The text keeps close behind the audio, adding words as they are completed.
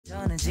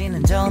I'm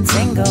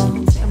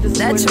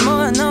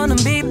disappointed.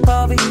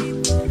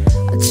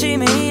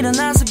 아침에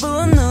일어나서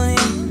본 눈이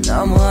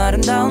너무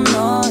아름다운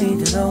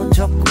너희들도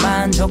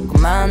조금만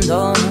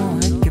더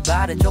했길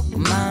바래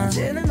조금만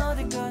이제는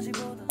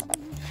어디까지보다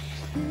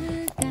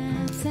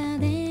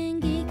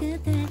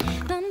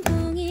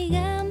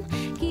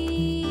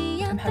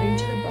I'm heading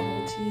to the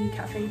bubble tea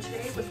cafe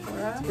today with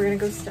Laura. We're gonna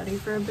go study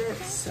for a bit,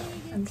 so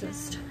I'm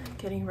just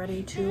getting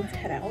ready to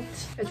head out.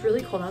 It's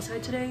really cold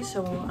outside today,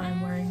 so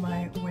I'm wearing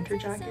my winter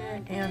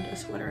jacket and a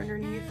sweater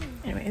underneath.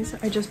 Anyways,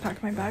 I just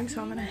packed my bag,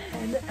 so I'm gonna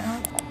head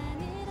out.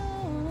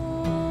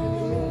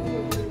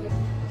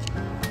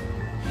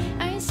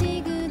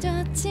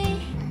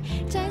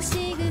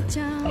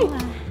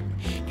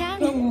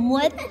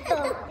 What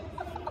the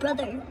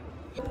brother?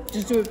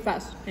 Just do it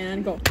fast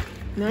and go.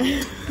 No.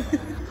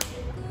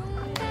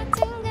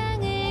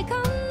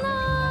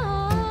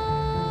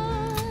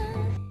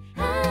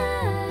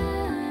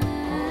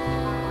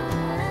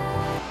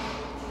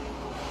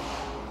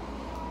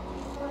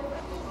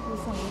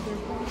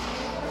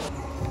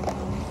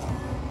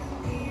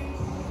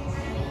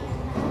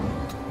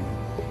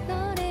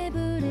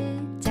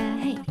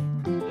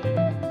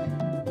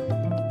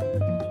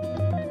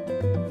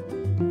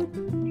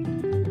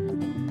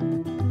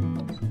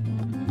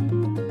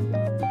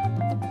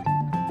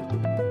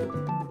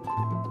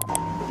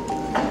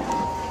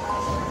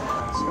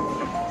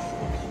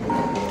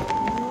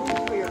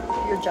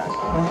 Your jacket.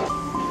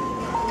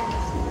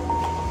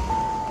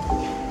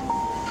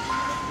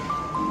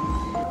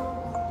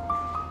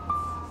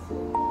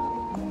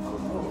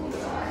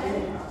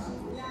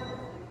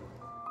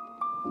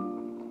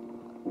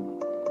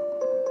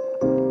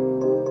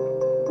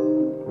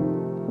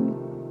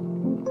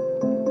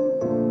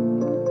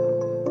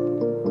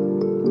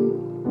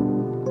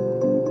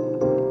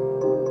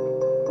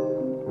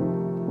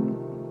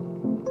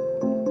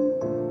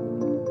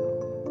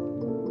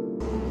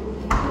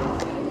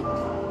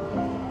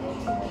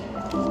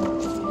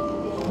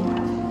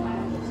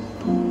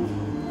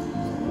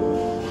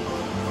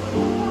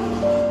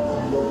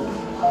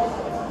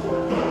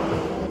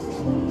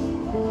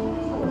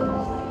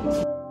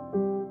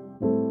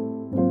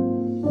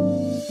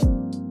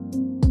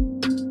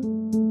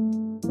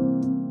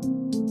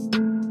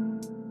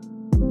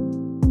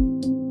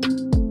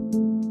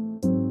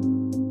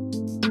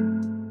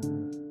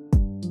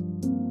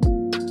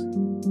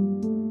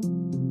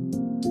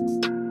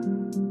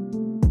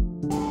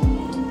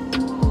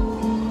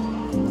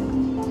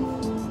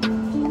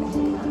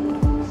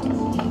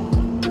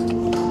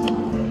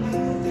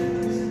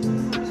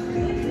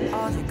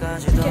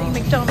 Getting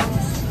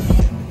McDonald's.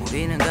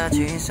 우리는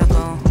같이 있었고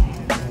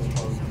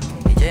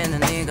이제는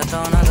네가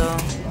떠나도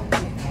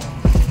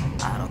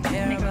I don't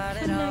care about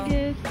it all.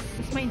 This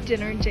is my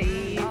dinner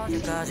date.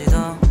 어디까지도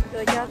You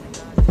like that?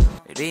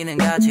 우리는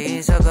같이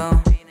있었고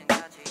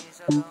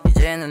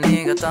이제는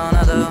네가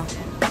떠나도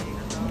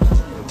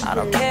I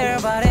don't care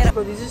about it all.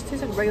 Bro, these just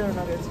taste like regular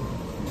nuggets.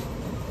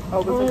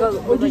 Oh,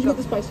 did you get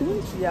the spicy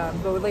ones? Yeah,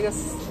 but with like a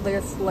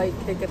slight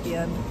kick at the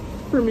end.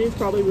 For me, it's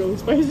probably really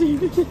spicy.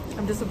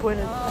 I'm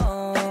disappointed.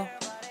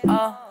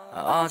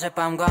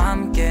 어젯밤과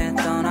함께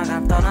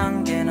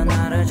떠난 게 넌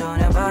나를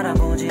전혀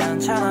바라보지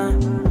않잖아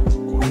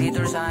우리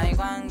둘 사이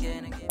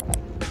관계는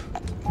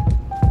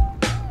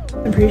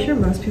I'm pretty sure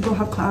most people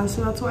have class,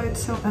 so that's why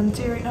it's so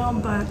empty right now,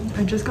 but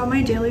I just got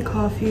my daily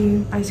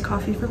coffee, iced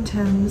coffee from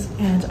Tim's,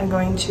 and I'm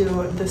going to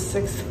the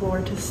 6th floor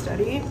to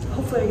study.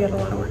 Hopefully I get a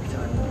lot of work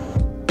done.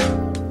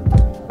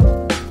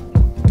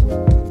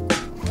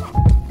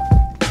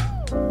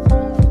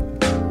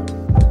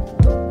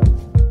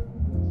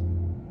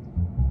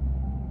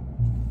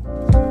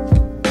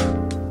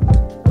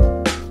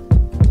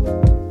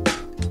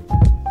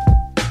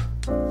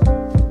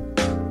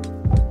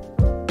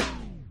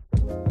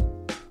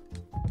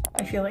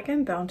 I feel like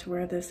I'm bound to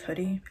wear this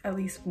hoodie at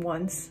least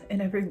once in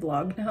every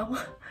vlog now.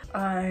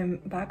 I'm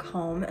back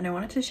home and I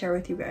wanted to share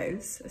with you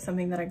guys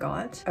something that I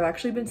got. I've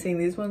actually been seeing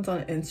these ones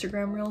on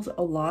Instagram Reels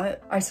a lot.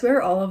 I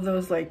swear all of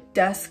those like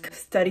desk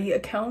study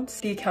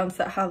accounts, the accounts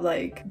that have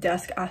like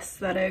desk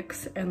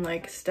aesthetics and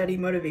like study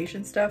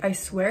motivation stuff, I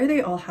swear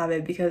they all have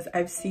it because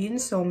I've seen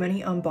so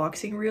many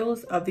unboxing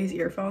reels of these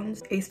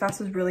earphones. AceFast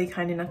was really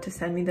kind enough to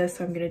send me this,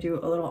 so I'm gonna do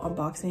a little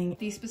unboxing.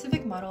 The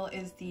specific model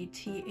is the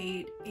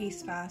T8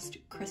 AceFast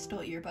Crystal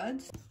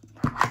earbuds.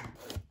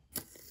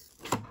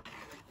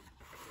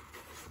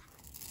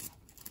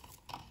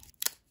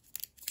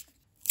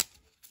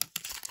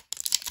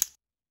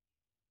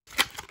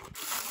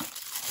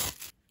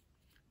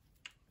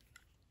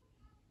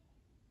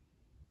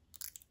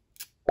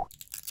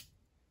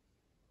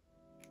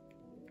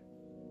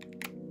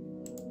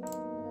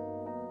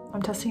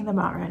 I'm testing them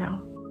out right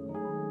now.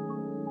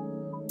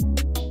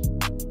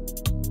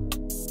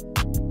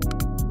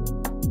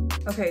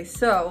 Okay,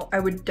 so I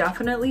would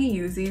definitely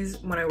use these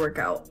when I work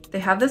out. They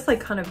have this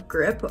like kind of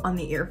grip on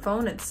the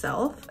earphone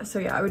itself. So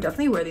yeah, I would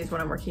definitely wear these when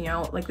I'm working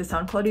out. Like the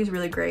sound quality is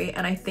really great.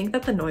 And I think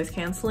that the noise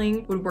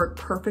canceling would work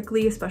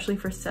perfectly, especially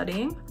for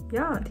studying.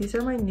 Yeah, these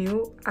are my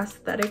new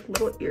aesthetic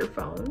little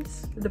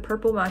earphones. The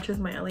purple matches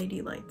my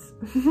LED lights.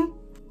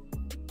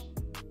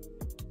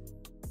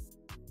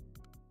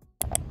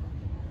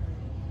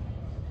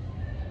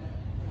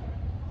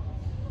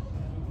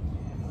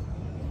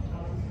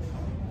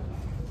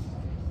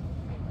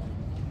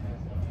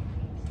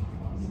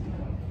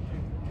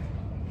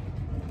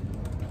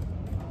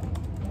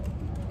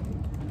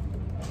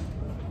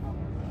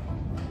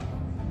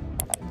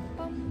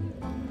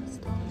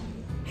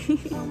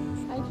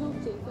 I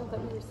told Jacob that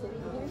we were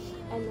sitting here,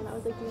 and then I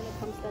was like, "Do you want to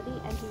come study?"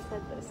 And he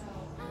said this.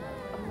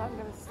 I'm not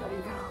gonna study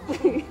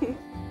now.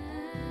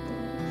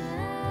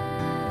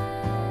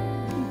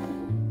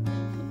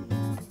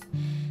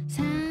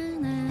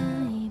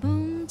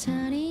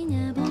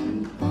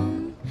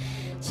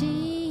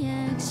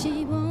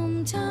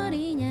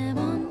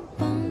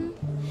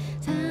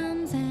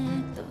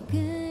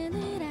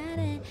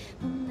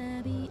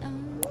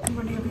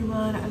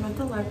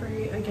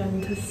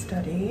 To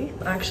study.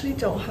 I actually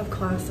don't have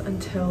class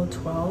until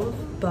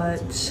 12,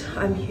 but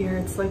I'm here.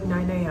 It's like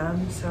 9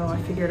 a.m. so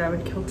I figured I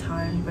would kill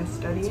time by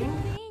studying.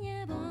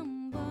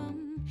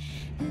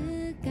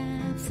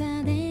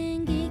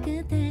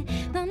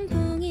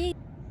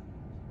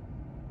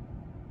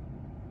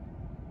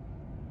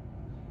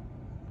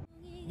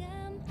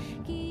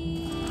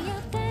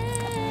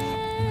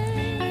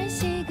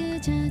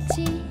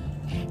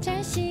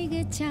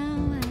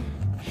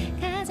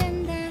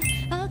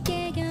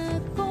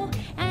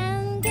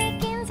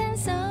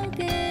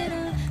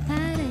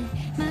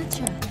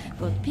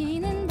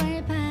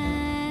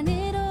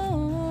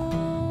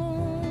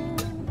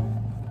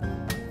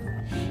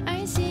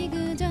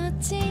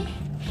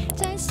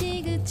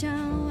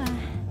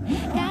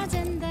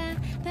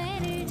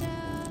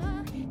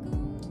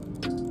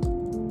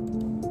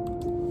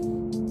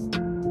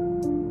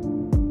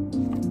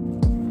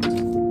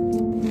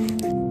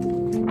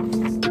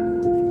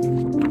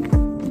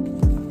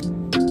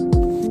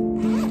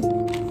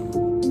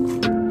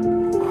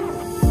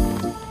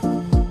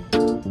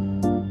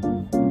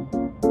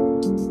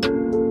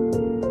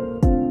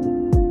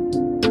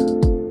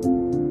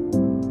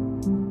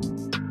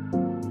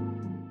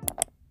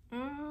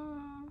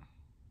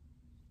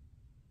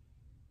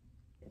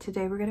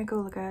 Today we're gonna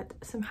go look at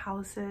some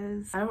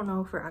houses. I don't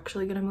know if we're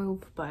actually gonna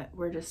move, but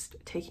we're just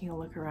taking a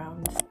look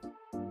around.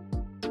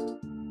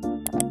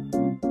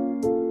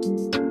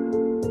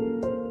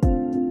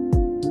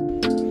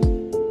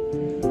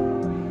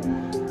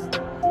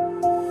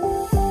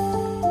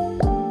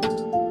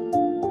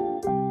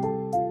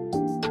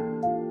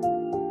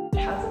 It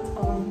has its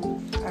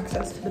own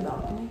access to the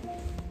balcony.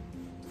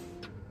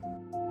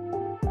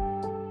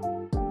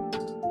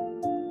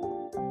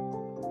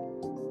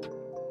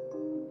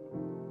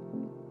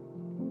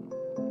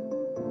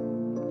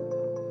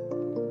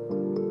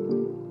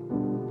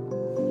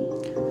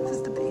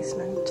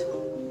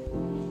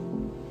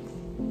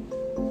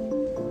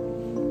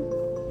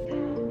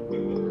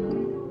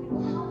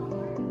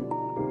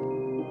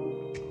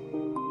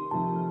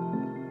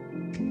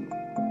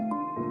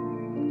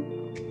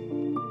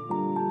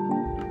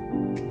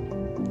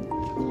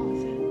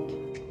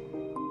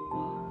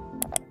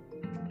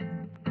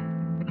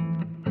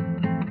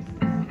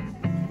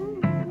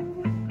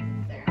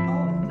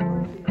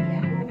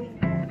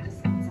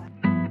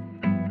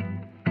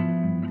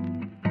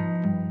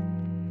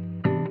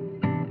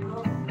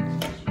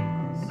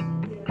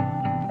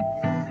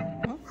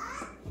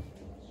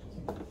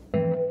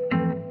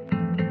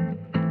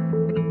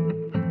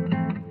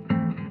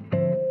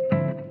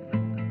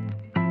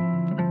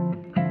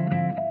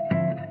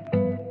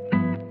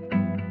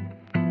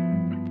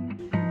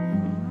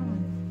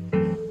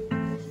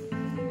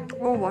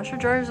 Oh, washer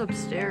dryers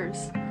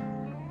upstairs.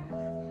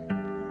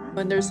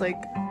 And there's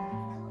like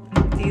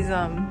these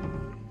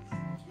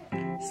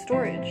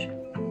storage.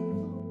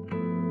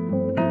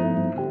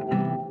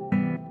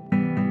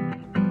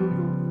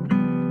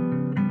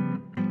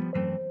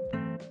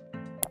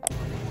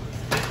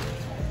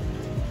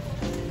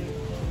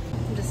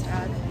 I'm just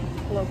at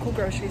a local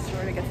grocery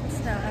store to get some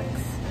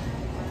snacks.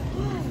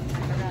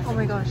 Oh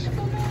my gosh.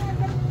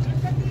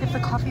 If the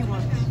coffee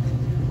works.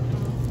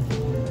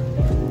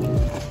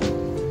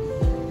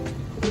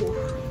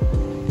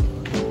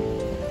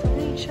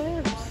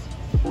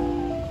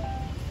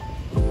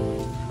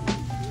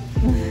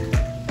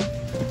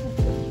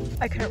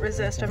 I couldn't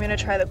resist. I'm gonna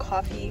try the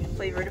coffee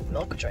flavored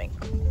milk drink.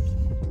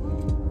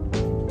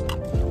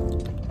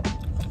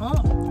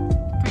 Oh.